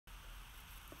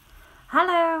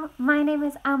Hello, my name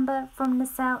is Amber from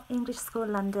Nacelle English School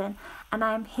London, and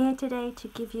I am here today to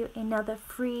give you another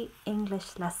free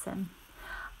English lesson.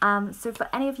 So for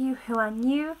any of you who are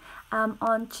new,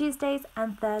 on Tuesdays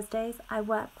and Thursdays I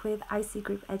work with IC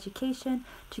Group Education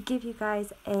to give you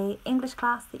guys a English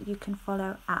class that you can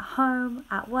follow at home,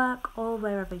 at work, or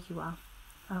wherever you are.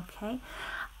 Okay.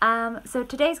 So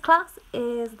today's class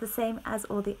is the same as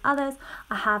all the others.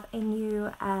 I have a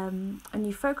new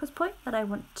focus point that I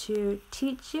want to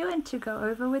teach you and to go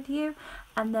over with you,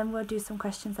 and then we'll do some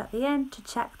questions at the end to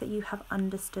check that you have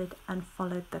understood and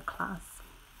followed the class.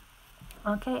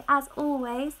 Okay, as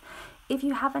always, if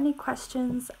you have any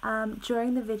questions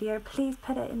during the video, please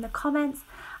put it in the comments.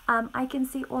 I can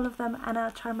see all of them and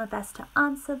I'll try my best to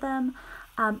answer them.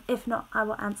 If not, I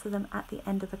will answer them at the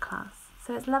end of the class.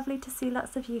 So it's lovely to see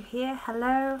lots of you here.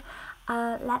 Hello.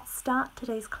 Let's start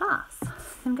today's class.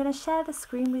 I'm going to share the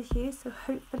screen with you, so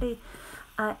hopefully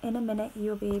in a minute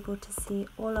you'll be able to see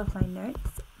all of my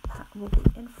notes that will be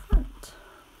in front.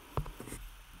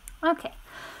 Okay,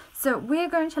 so we're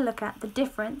going to look at the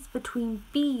difference between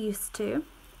be used to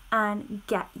and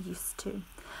get used to.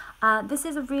 This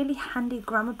is a really handy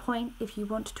grammar point if you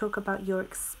want to talk about your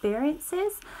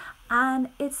experiences, and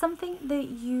it's something that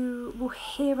you will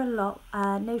hear a lot.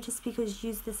 Native speakers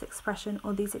use this expression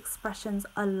or these expressions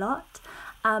a lot,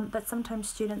 but sometimes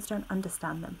students don't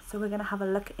understand them. So we're going to have a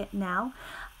look at it now,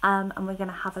 and we're going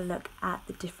to have a look at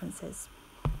the differences.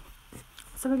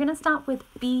 So we're going to start with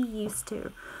be used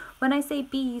to. When I say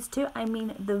be used to, I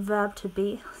mean the verb to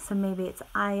be. So maybe it's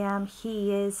I am,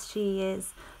 he is, she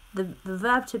is, the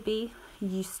verb to be,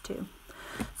 used to.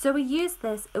 So we use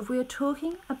this if we are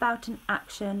talking about an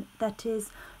action that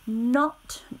is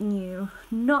not new,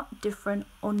 not different,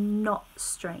 or not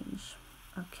strange.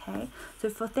 Okay, so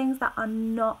for things that are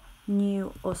not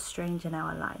new or strange in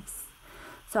our lives.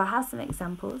 So I have some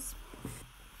examples.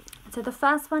 So the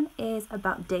first one is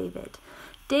about David.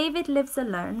 David lives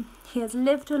alone. He has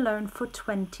lived alone for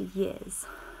 20 years.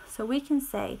 So we can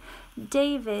say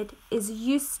David is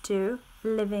used to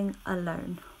living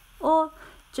alone, or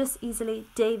just easily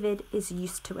David is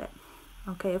used to it.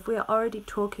 Okay, if we are already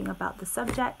talking about the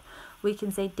subject, we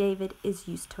can say David is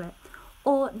used to it,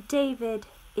 or David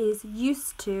is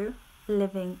used to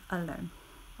living alone.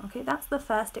 Okay, that's the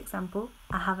first example.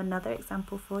 I have another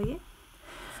example for you.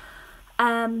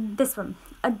 This one,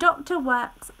 a doctor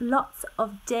works lots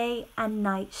of day and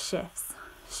night shifts.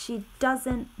 She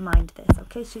doesn't mind this.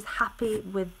 Okay, she's happy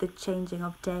with the changing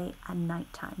of day and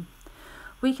night time.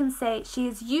 We can say she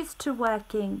is used to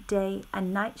working day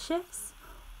and night shifts,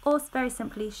 or very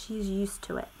simply, she's used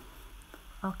to it.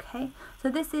 Okay,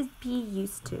 so this is be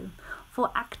used to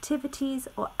for activities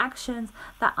or actions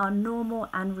that are normal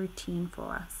and routine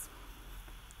for us.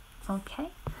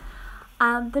 Okay,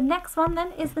 the next one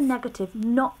then is the negative,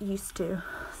 not used to.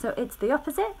 So it's the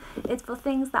opposite. It's for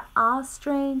things that are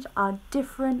strange, are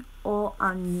different, or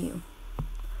are new.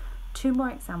 Two more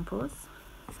examples.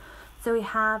 So we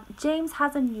have James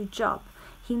has a new job.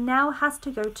 He now has to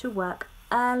go to work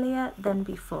earlier than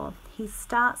before. He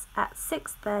starts at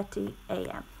 6:30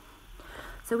 a.m.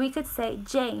 So we could say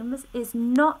James is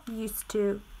not used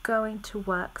to going to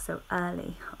work so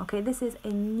early. Okay, this is a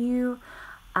new,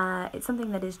 it's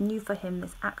something that is new for him,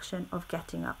 this action of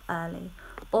getting up early.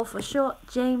 Or for short,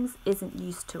 James isn't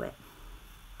used to it.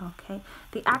 Okay,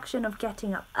 the action of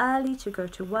getting up early to go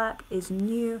to work is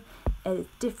new, it is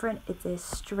different, it's a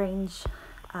strange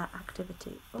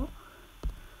activity. Oh,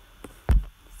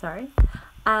 sorry.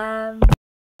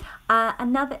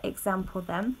 Another example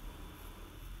then,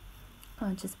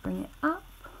 I'll just bring it up,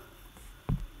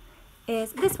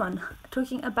 is this one,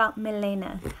 talking about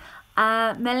Milena.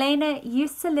 Milena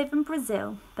used to live in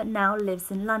Brazil, but now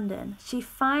lives in London. She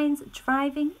finds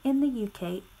driving in the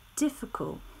UK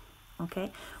difficult.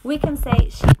 Okay, we can say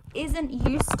she isn't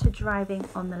used to driving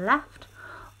on the left,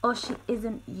 or she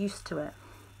isn't used to it.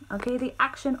 Okay, the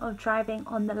action of driving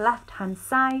on the left-hand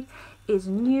side is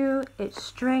new, it's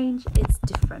strange, it's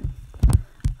different.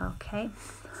 Okay,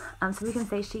 so we can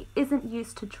say she isn't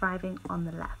used to driving on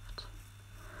the left.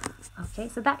 Okay,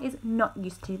 so that is not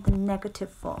used to, the negative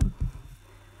form.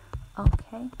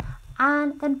 Okay,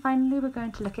 and then finally we're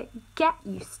going to look at get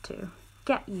used to.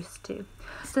 Get used to.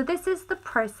 So this is the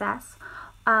process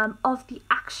of the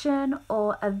action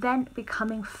or event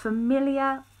becoming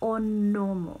familiar or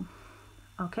normal.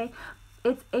 Okay,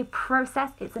 it's a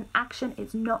process, it's an action,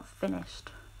 it's not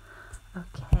finished.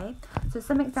 Okay, so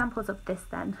some examples of this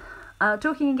then.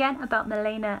 Talking again about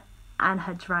Milena and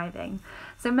her driving.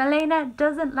 So Milena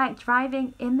doesn't like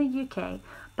driving in the UK,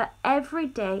 but every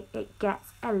day it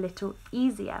gets a little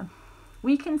easier.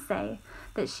 We can say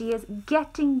that she is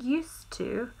getting used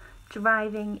to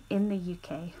driving in the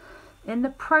UK. In the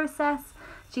process,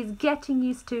 she's getting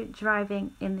used to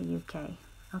driving in the UK.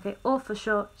 Okay, or for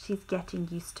short, she's getting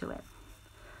used to it.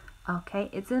 Okay,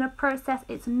 it's in a process,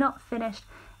 it's not finished.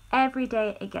 Every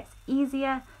day it gets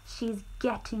easier. She's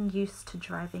getting used to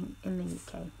driving in the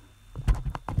UK.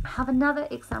 I have another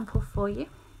example for you.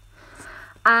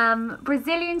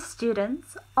 Brazilian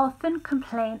students often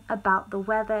complain about the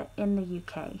weather in the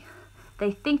UK.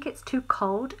 They think it's too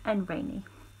cold and rainy.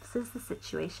 This is the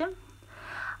situation.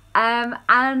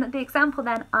 And the example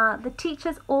then are, the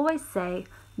teachers always say,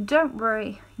 don't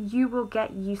worry, you will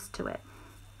get used to it.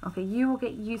 Okay, you will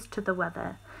get used to the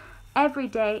weather. Every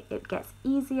day it gets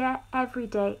easier. Every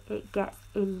day it gets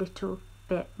a little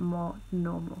bit more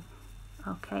normal.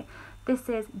 Okay, this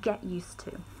is get used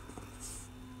to.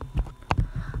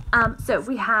 So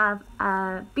we have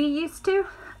be used to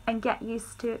and get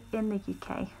used to in the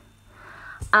UK.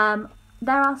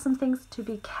 There are some things to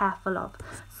be careful of.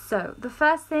 So the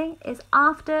first thing is,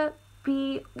 after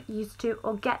be used to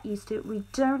or get used to, we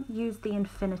don't use the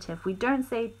infinitive. We don't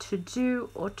say to do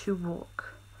or to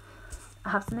walk. I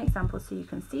have some examples so you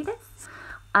can see this.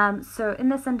 So in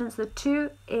this sentence, the to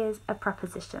is a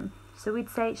preposition. So we'd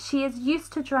say she is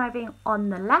used to driving on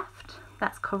the left.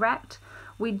 That's correct.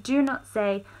 We do not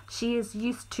say she is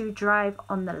used to drive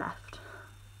on the left.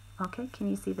 Okay, can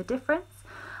you see the difference?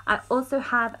 I also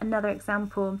have another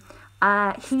example.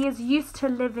 He is used to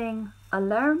living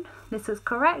alone. This is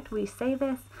correct. We say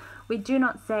this. We do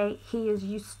not say he is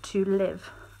used to live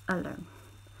alone.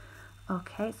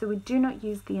 Okay, so we do not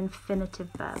use the infinitive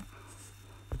verb.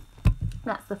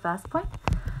 That's the first point.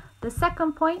 The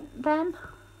second point then,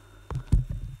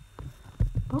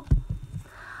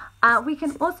 we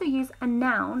can also use a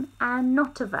noun and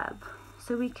not a verb.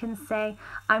 So we can say,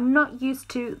 I'm not used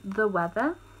to the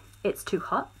weather. It's too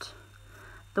hot.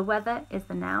 The weather is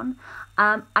the noun.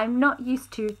 I'm not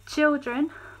used to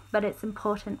children, but it's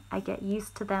important I get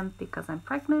used to them because I'm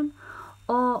pregnant.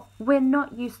 Or we're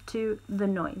not used to the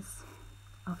noise.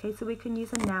 Okay, so we can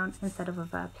use a noun instead of a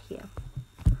verb here.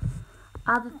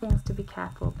 Other things to be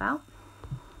careful about.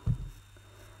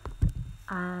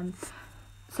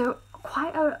 So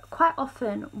quite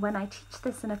often when I teach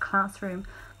this in a classroom,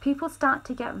 people start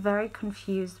to get very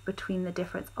confused between the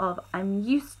difference of I'm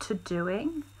used to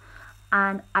doing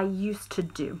and I used to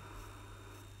do.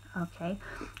 Okay,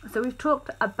 so we've talked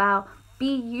about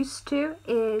be used to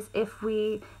is if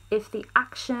the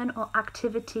action or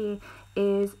activity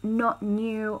is not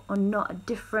new or not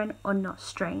different or not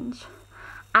strange.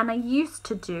 And I used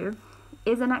to do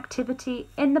is an activity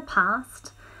in the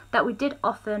past that we did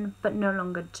often but no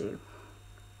longer do.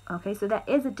 Okay, so there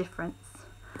is a difference.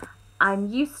 I'm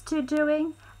used to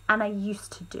doing and I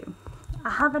used to do. I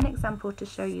have an example to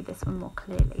show you this one more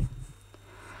clearly.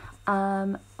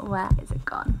 Where is it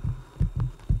gone?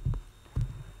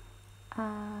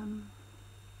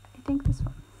 I think this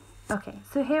one. Okay,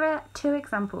 so here are two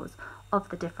examples of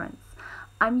the difference.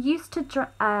 I'm used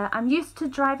to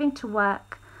driving to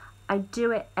work. I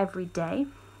do it every day.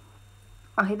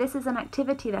 Okay, this is an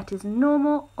activity that is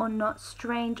normal or not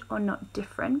strange or not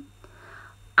different.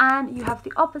 And you have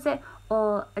the opposite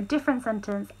or a different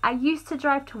sentence. I used to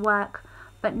drive to work,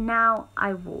 but now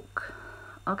I walk.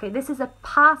 Okay, this is a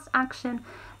past action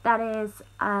that is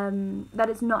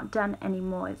not done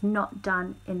anymore. It's not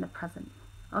done in the present.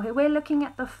 Okay, we're looking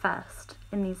at the first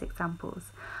in these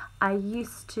examples. I'm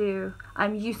used to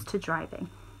driving.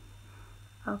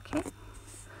 Okay.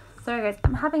 Sorry guys,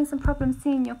 I'm having some problems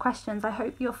seeing your questions. I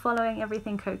hope you're following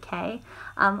everything okay.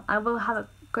 I will have a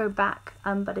go back,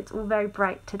 but it's all very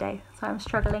bright today, so I'm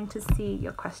struggling to see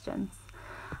your questions.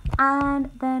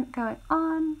 And then going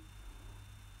on.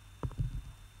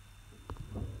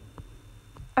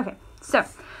 Okay, so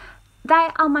they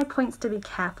are my points to be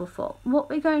careful for. What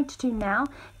we're going to do now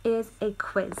is a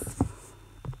quiz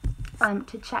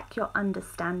to check your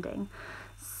understanding.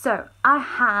 So I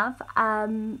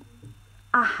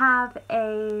have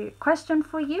a question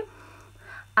for you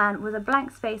and with a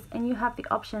blank space, and you have the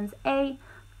options A,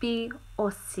 B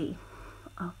or C.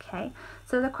 Okay,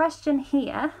 so the question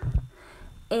here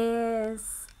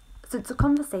is, so it's a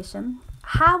conversation.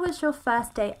 How was your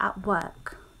first day at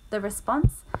work? The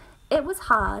response, it was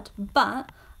hard,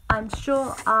 but I'm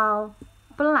sure I'll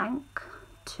blank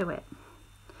to it.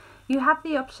 You have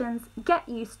the options get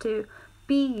used to,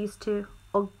 be used to,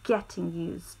 or getting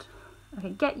used.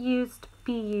 Okay, get used,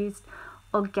 be used,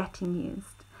 or getting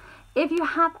used. If you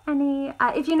have any,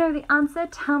 if you know the answer,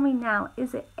 tell me now.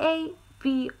 Is it A,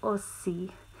 B, or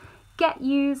C? Get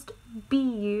used, be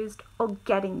used, or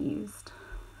getting used?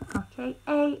 Okay,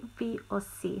 A, B, or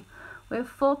C. We have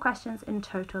 4 questions in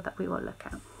total that we will look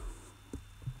at.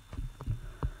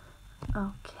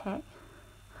 Okay.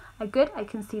 Good, I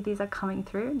can see these are coming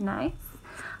through. Nice.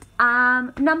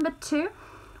 Number 2.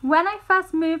 When I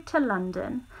first moved to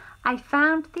London, I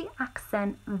found the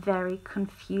accent very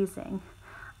confusing.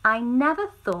 I never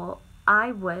thought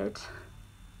I would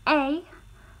A.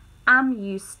 Am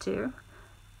used to,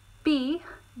 B.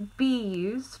 Be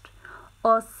used,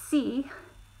 or C.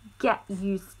 Get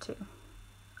used to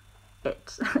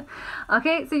it.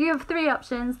 Okay, so you have 3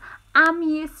 options: am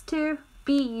used to,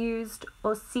 be used,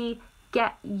 or C.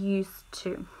 Get used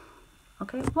to.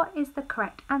 Okay, what is the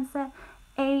correct answer?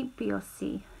 A, B, or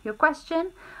C? Your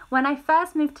question: when I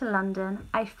first moved to London,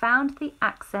 I found the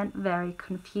accent very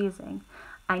confusing.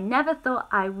 I never thought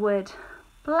I would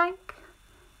blank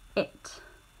it.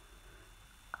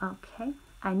 Okay,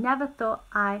 I never thought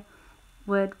I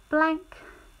would blank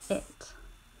it.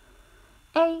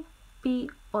 A, B,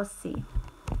 or C?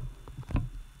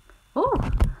 Oh,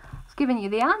 it's giving you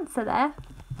the answer there.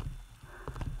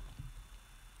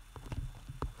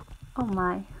 Oh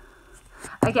my.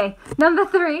 Okay, number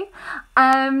 3.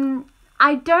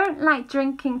 I don't like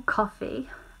drinking coffee.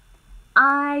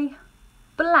 I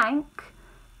blank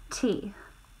tea.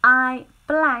 I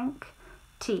blank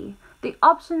tea. The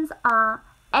options are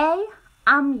A.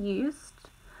 Am used,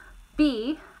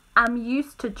 B. Am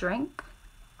used to drink,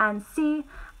 and C.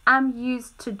 Am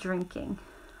used to drinking.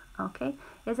 Okay,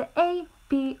 is it A,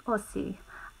 B, or C?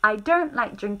 I don't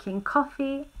like drinking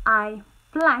coffee. I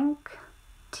blank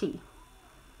tea.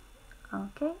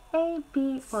 Okay, A,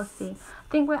 B, or C? I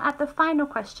think we're at the final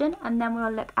question, and then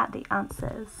we'll look at the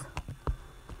answers.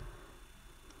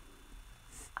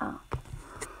 Okay.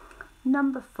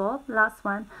 Number 4, last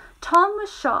one. Tom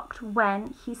was shocked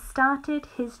when he started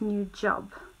his new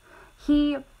job.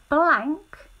 He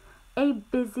blank a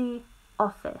busy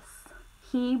office.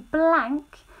 He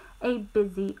blank a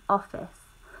busy office.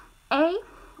 A,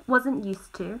 wasn't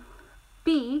used to,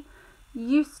 B,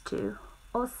 used to,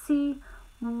 or C,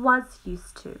 was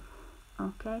used to.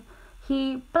 Okay,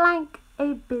 he blank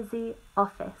a busy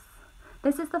office.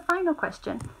 This is the final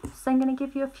question, so I'm going to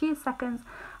give you a few seconds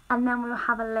and then we'll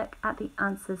have a look at the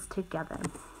answers together.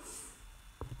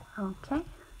 Okay,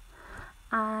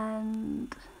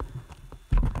 and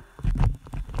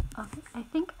okay, I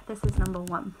think this is number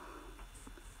 1,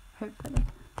 hopefully.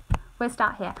 We'll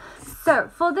start here. So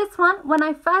for this one, when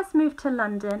I first moved to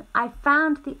London, I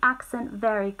found the accent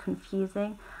very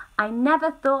confusing. I never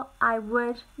thought I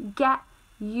would get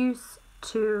used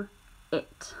to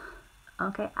it.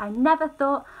 Okay, I never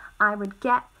thought I would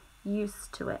get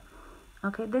used to it.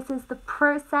 Okay, this is the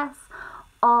process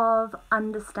of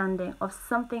understanding, of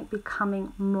something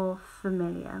becoming more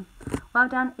familiar. Well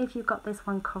done if you got this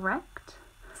one correct.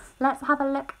 Let's have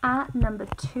a look at number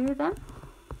 2 then.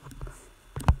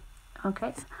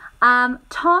 Okay,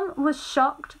 Tom was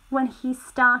shocked when he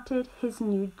started his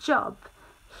new job.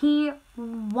 He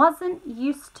wasn't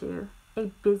used to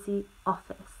a busy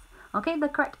office. Okay, the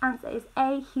correct answer is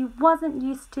A. He wasn't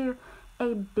used to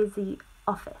a busy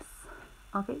office.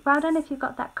 Okay, well done if you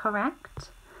got that correct.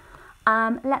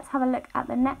 Let's have a look at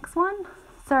the next one.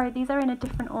 Sorry, these are in a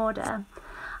different order.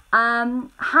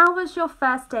 How was your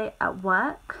first day at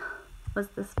work? Was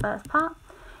this first part.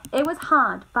 It was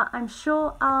hard, but I'm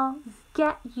sure I'll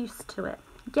get used to it.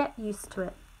 Get used to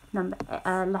it.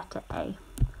 Letter A.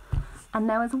 And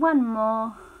there was one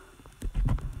more,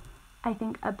 I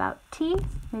think, about tea,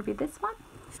 maybe this one.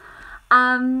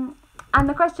 And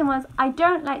the question was, I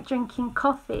don't like drinking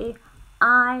coffee.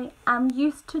 I am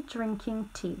used to drinking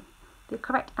tea. The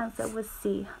correct answer was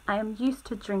C. I am used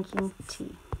to drinking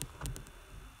tea.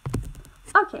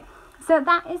 Okay, so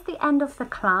that is the end of the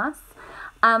class.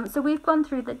 So we've gone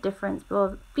through the difference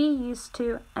of be used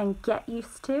to and get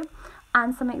used to,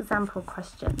 and some example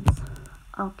questions.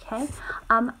 Okay,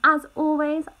 as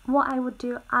always, what I would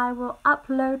do, I will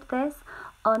upload this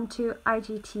onto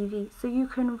IGTV so you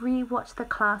can re-watch the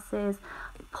classes,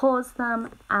 pause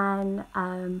them, and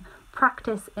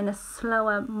practice in a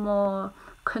slower, more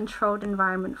controlled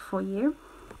environment for you.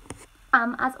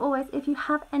 As always, if you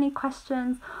have any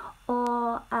questions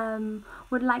or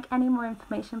would like any more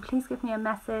information, please give me a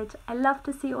message. I love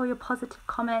to see all your positive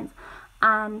comments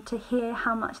and to hear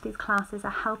how much these classes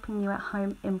are helping you at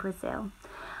home in Brazil.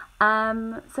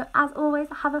 So as always,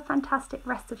 have a fantastic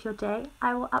rest of your day.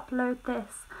 I will upload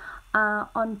this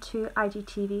onto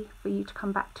IGTV for you to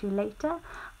come back to later,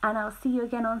 and I'll see you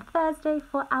again on Thursday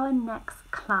for our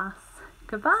next class.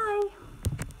 Goodbye.